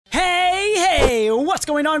What's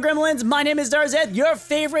going on, Gremlins? My name is Darzeth, your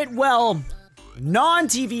favorite, well,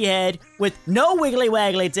 non-TV head with no wiggly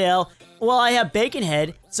waggly tail. Well, I have bacon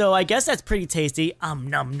head, so I guess that's pretty tasty.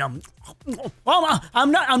 Num num. Oh, I'm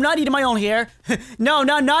not eating my own hair. No,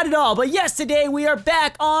 not at all. But yes, today we are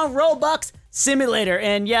back on Roblox Simulator,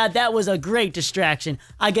 and yeah, that was a great distraction.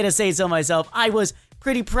 I gotta say so myself. I was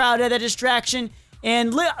pretty proud of that distraction.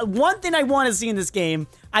 And one thing I want to see in this game,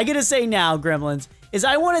 I gotta say now, Gremlins, is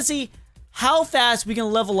I want to see how fast we can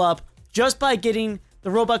level up just by getting the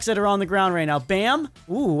Robux that are on the ground right now. Bam.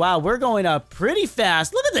 Ooh, wow, we're going up pretty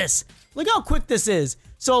fast. Look at this. Look how quick this is.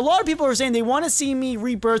 So a lot of people are saying they want to see me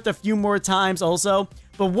rebirth a few more times also.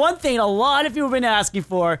 But one thing a lot of people have been asking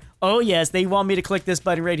for, oh yes, they want me to click this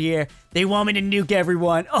button right here. They want me to nuke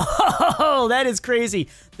everyone. Oh, that is crazy.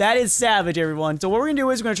 That is savage, everyone. So what we're going to do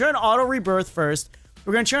is we're going to turn on auto rebirth first.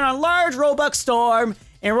 We're going to turn on large Robux storm.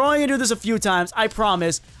 And we're only going to do this a few times, I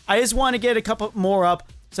promise. I just want to get a couple more up.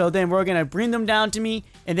 So then we're going to bring them down to me.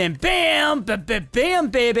 And then bam, bam,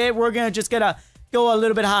 baby. We're going to just going to go a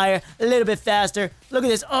little bit higher, a little bit faster. Look at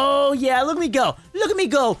this. Oh, yeah, look at me go. Look at me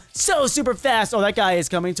go. So super fast. Oh, that guy is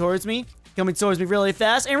coming towards me. Coming towards me really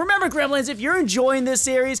fast. And remember, Gremlins, if you're enjoying this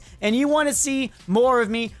series and you want to see more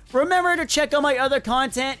of me, remember to check out my other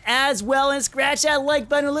content as well and scratch that like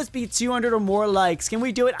button. Let's be 200 or more likes. Can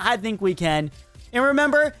we do it? I think we can. And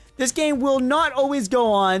remember, this game will not always go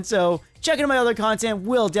on, so checking out my other content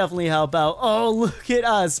will definitely help out. Oh, look at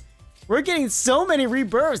us. We're getting so many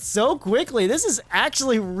rebirths so quickly. This is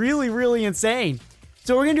actually really insane.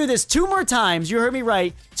 So we're going to do this 2 more times. You heard me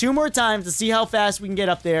right. 2 more times to see how fast we can get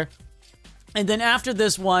up there. And then after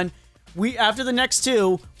this one, after the next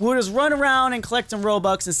 2, we'll just run around and collect some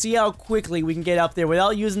Robux and see how quickly we can get up there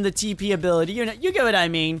without using the TP ability. You get what I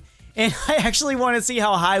mean. And I actually want to see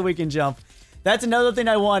how high we can jump. That's another thing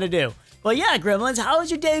I want to do. But yeah, Gremlins, how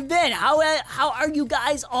has your day been? How are you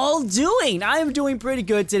guys all doing? I am doing pretty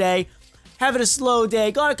good today. Having a slow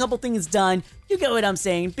day. Got a couple things done. You get what I'm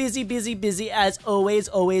saying. Busy as always.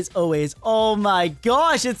 Oh my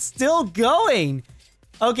gosh, it's still going.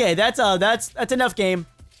 Okay, that's enough game.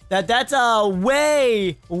 That's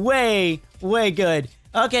way good.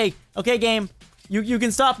 Okay, game. You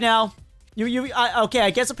can stop now. Okay, I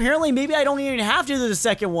guess apparently maybe I don't even have to do the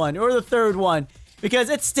second one or the third one because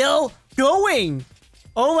it's still going.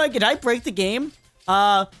 Oh my, did I break the game?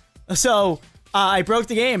 I broke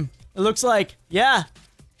the game. It looks like, yeah.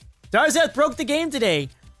 Darzeth broke the game today.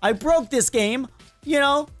 I broke this game. You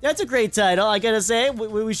know, that's a great title, I gotta say.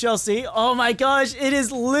 We shall see. Oh my gosh, it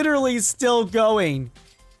is literally still going.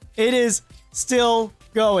 It is still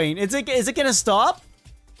going. Is it gonna stop?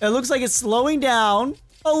 It looks like it's slowing down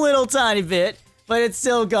a little tiny bit, but it's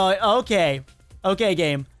still going. Okay,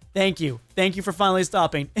 game. Thank you for finally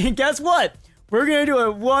stopping. And guess what? We're gonna do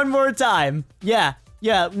it one more time. Yeah,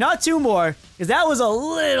 not 2 more, because that was a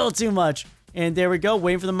little too much. And there we go,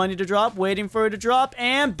 waiting for the money to drop, waiting for it to drop,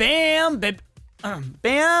 and bam, bam.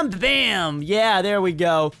 Yeah, there we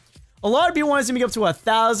go. A lot of people want to see me go up to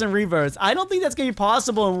 1,000 rebirths. I don't think that's gonna be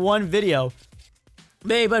possible in one video.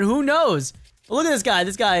 But who knows? Look at this guy.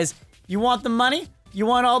 This guy is, you want the money? You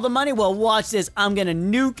want all the money? Well, watch this. I'm gonna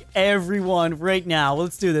nuke everyone right now.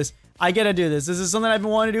 Let's do this. I gotta do this. This is something I've been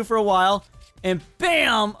wanting to do for a while. And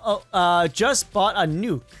bam! Just bought a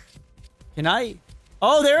nuke. Can I?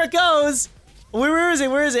 Oh, there it goes! Where is it?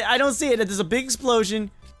 Where is it? I don't see it. There's a big explosion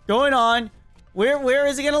going on. Where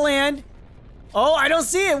is it gonna land? Oh, I don't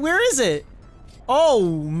see it. Where is it? Oh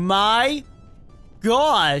my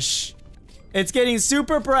gosh. It's getting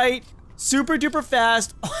super bright. Super duper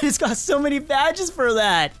fast. Oh, it's got so many badges for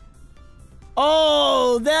that.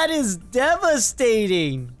 Oh, that is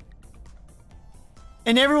devastating.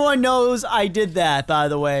 And everyone knows I did that, by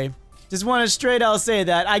the way. Just want to straight out say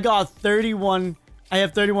that. I got 31. I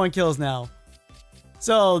have 31 kills now.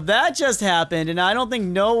 So that just happened, and I don't think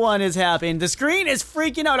no one is happy. The screen is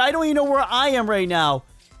freaking out. I don't even know where I am right now.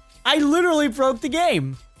 I literally broke the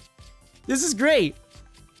game. This is great.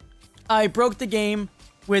 I broke the game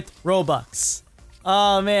with Robux.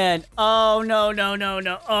 Oh man. Oh no.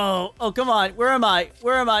 Oh come on. Where am I?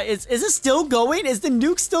 Is it still going? Is the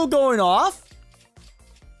nuke still going off?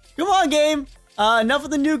 Come on, game. Enough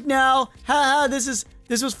of the nuke now. Haha, this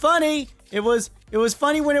was funny. It was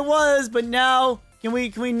funny when it was, but now can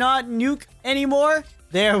we not nuke anymore?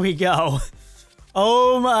 There we go.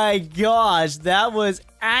 Oh my gosh, that was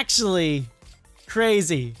actually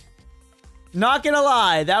crazy. Not gonna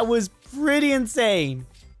lie, that was pretty insane.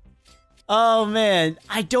 Oh man,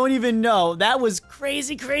 I don't even know. That was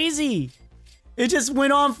crazy. It just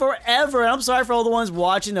went on forever. And I'm sorry for all the ones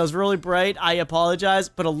watching that was really bright. I apologize,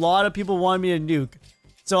 but a lot of people wanted me to nuke.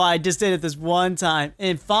 So I just did it this one time.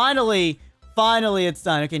 And finally it's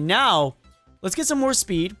done. Okay, now let's get some more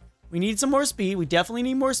speed. We need some more speed. We definitely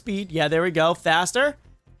need more speed. Yeah, there we go. Faster.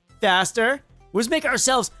 Faster. Let's make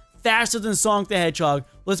ourselves faster than Sonic the Hedgehog.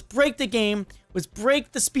 Let's break the game. Let's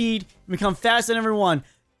break the speed and become faster than everyone.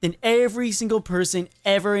 Than every single person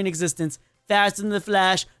ever in existence. Faster than the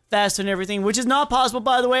Flash. Faster than everything. Which is not possible,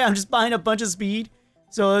 by the way. I'm just buying a bunch of speed.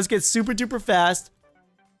 So let's get super duper fast.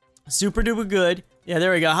 Super duper good. Yeah,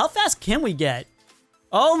 there we go. How fast can we get?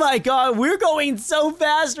 Oh my god, we're going so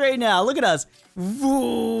fast right now. Look at us.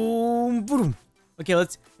 Boom, boom. Okay,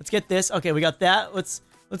 let's get this. Okay, we got that. Let's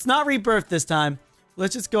not rebirth this time.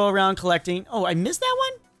 Let's just go around collecting. Oh, I missed that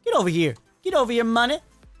one? Get over here. Get over here, money.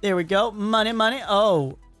 There we go. Money, money.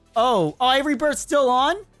 Oh, every rebirth's still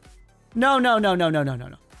on? No.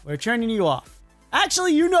 We're turning you off.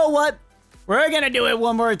 Actually, you know what? We're gonna do it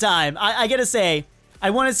one more time. I gotta say, I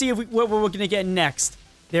want to see if what we're gonna get next.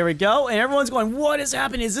 There we go. And everyone's going, what is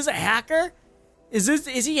happening? Is this a hacker?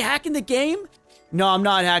 Is he hacking the game? No, I'm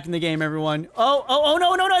not hacking the game, everyone. Oh,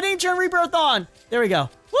 no, I didn't turn rebirth on. There we go.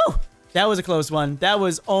 Woo! That was a close one. That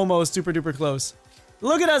was almost super duper close.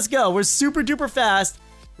 Look at us go. We're super duper fast.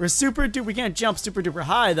 We're super duper. We can't jump super duper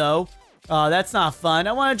high, though. That's not fun.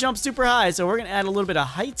 I want to jump super high, so we're going to add a little bit of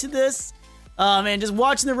height to this. Man, just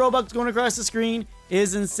watching the Robux going across the screen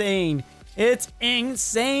is insane. It's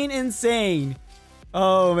insane.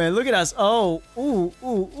 Oh, man, look at us. Oh,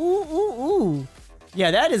 ooh.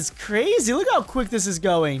 Yeah, that is crazy. Look how quick this is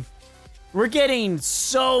going. We're getting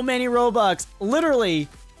so many Robux. Literally,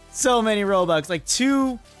 so many Robux. Like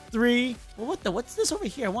 2, 3. Well, what's this over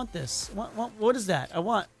here? I want this. What is that? I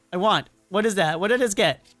want. What is that? What did I just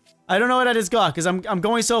get? I don't know what I just got because I'm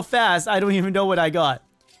going so fast. I don't even know what I got.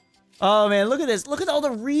 Oh, man, look at this. Look at all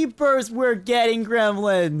the rebirths we're getting,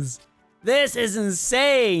 Gremlins. This is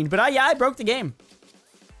insane. But I broke the game.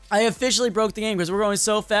 I officially broke the game because we're going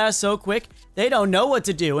so fast, so quick. They don't know what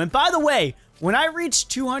to do. And by the way, when I reached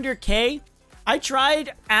 200K, I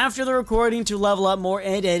tried after the recording to level up more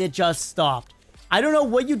and it just stopped. I don't know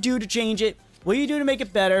what you do to change it, what you do to make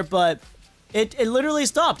it better, but it literally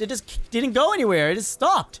stopped. It just didn't go anywhere. It just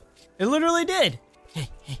stopped. It literally did. Hey,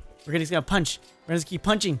 we're just gonna punch. We're just keep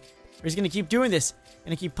punching. We're just gonna keep doing this.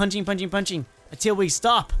 Gonna keep punching until we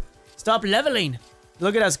stop. Stop leveling.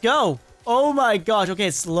 Look at us go. Oh my gosh. Okay,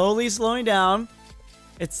 it's slowly slowing down.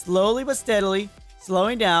 It's slowly but steadily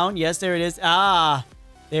slowing down. Yes, there it is. Ah,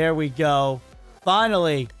 there we go.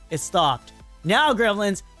 Finally, it stopped. Now,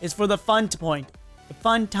 Gremlins, is for the fun point. The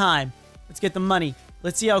fun time. Let's get the money.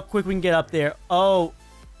 Let's see how quick we can get up there. Oh,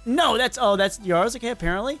 no, that's yours. Okay,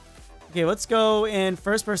 apparently. Okay, let's go in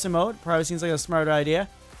first person mode. Probably seems like a smarter idea.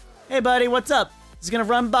 Hey, buddy, what's up? Is it gonna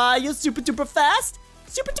run by you super duper fast?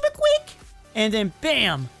 Super duper quick? And then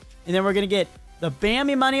bam. And then we're gonna get the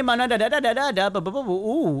bammy money. Ooh,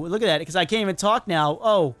 look at that, because I can't even talk now.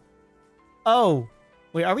 Oh.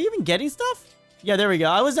 Wait, are we even getting stuff? Yeah, there we go.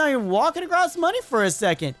 I was not even walking across money for a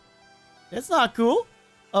second. That's not cool.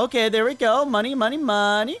 Okay, there we go. Money.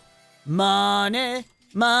 I'm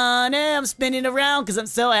spinning around because I'm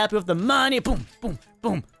so happy with the money. Boom.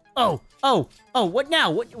 Oh, what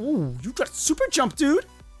now? Ooh, you got a super jump, dude.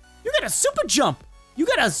 You got a super jump.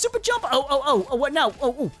 Oh, what now?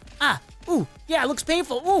 Ooh, yeah, it looks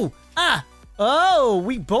painful. Ooh, oh,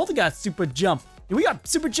 we both got super jump. We got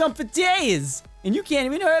super jump for days. And you can't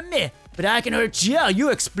even hurt me. But I can hurt you. You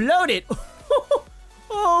exploded.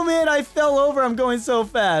 Oh, man, I fell over. I'm going so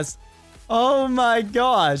fast. Oh, my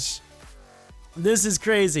gosh. This is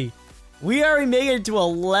crazy. We already made it to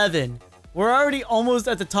 11. We're already almost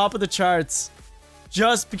at the top of the charts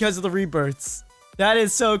just because of the rebirths. That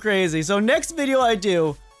is so crazy. So next video I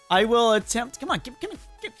do, I will attempt... Come on,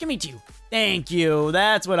 give me two. Thank you.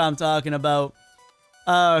 That's what I'm talking about.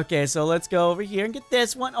 Okay, so let's go over here and get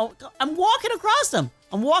this one. Oh, I'm walking across them.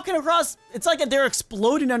 It's like they're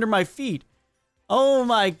exploding under my feet. Oh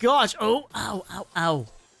my gosh. Oh, ow.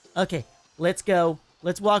 Okay, let's go.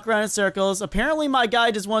 Let's walk around in circles. Apparently my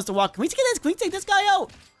guy just wants to walk. Can we take this guy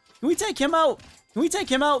out? Can we take him out?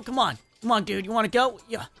 Come on, dude. You want to go?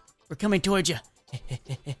 Yeah, we're coming towards you.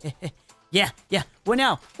 Yeah. What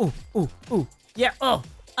now? Ooh. Yeah. Oh.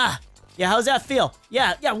 Yeah, how's that feel?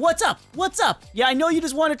 Yeah, what's up? Yeah, I know you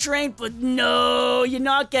just want to train, but no, you're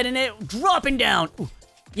not getting it. Dropping down. Ooh.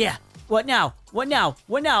 Yeah. What now? I want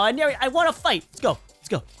to fight. Let's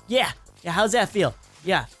go. Yeah, how's that feel?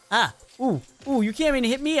 Yeah. Ooh, you can't even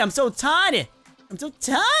hit me. I'm so tiny.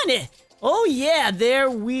 Oh yeah,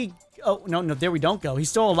 there we... Oh, no, there we don't go. He's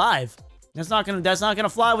still alive. That's not gonna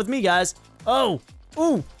fly with me, guys. Oh,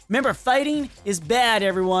 ooh, remember, fighting is bad,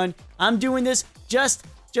 everyone. I'm doing this just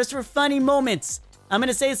for funny moments. I'm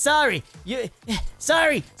gonna say sorry.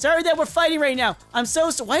 Sorry that we're fighting right now. I'm so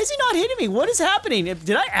why is he not hitting me? What is happening?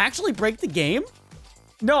 Did I actually break the game?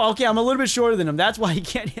 No, okay, I'm a little bit shorter than him. That's why he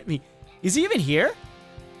can't hit me. Is he even here?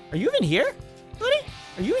 Are you even here, buddy?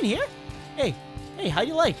 Are you in here? Hey, how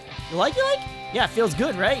you like? You like? Yeah, it feels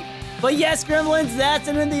good, right? But yes, Gremlins, that's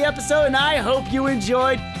the end of the episode, and I hope you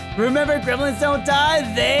enjoyed. Remember, Gremlins don't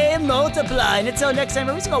die, they multiply. And until next time,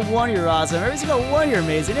 every single one, you're awesome. Every single one, you're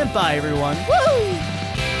amazing. And bye, everyone. Woo!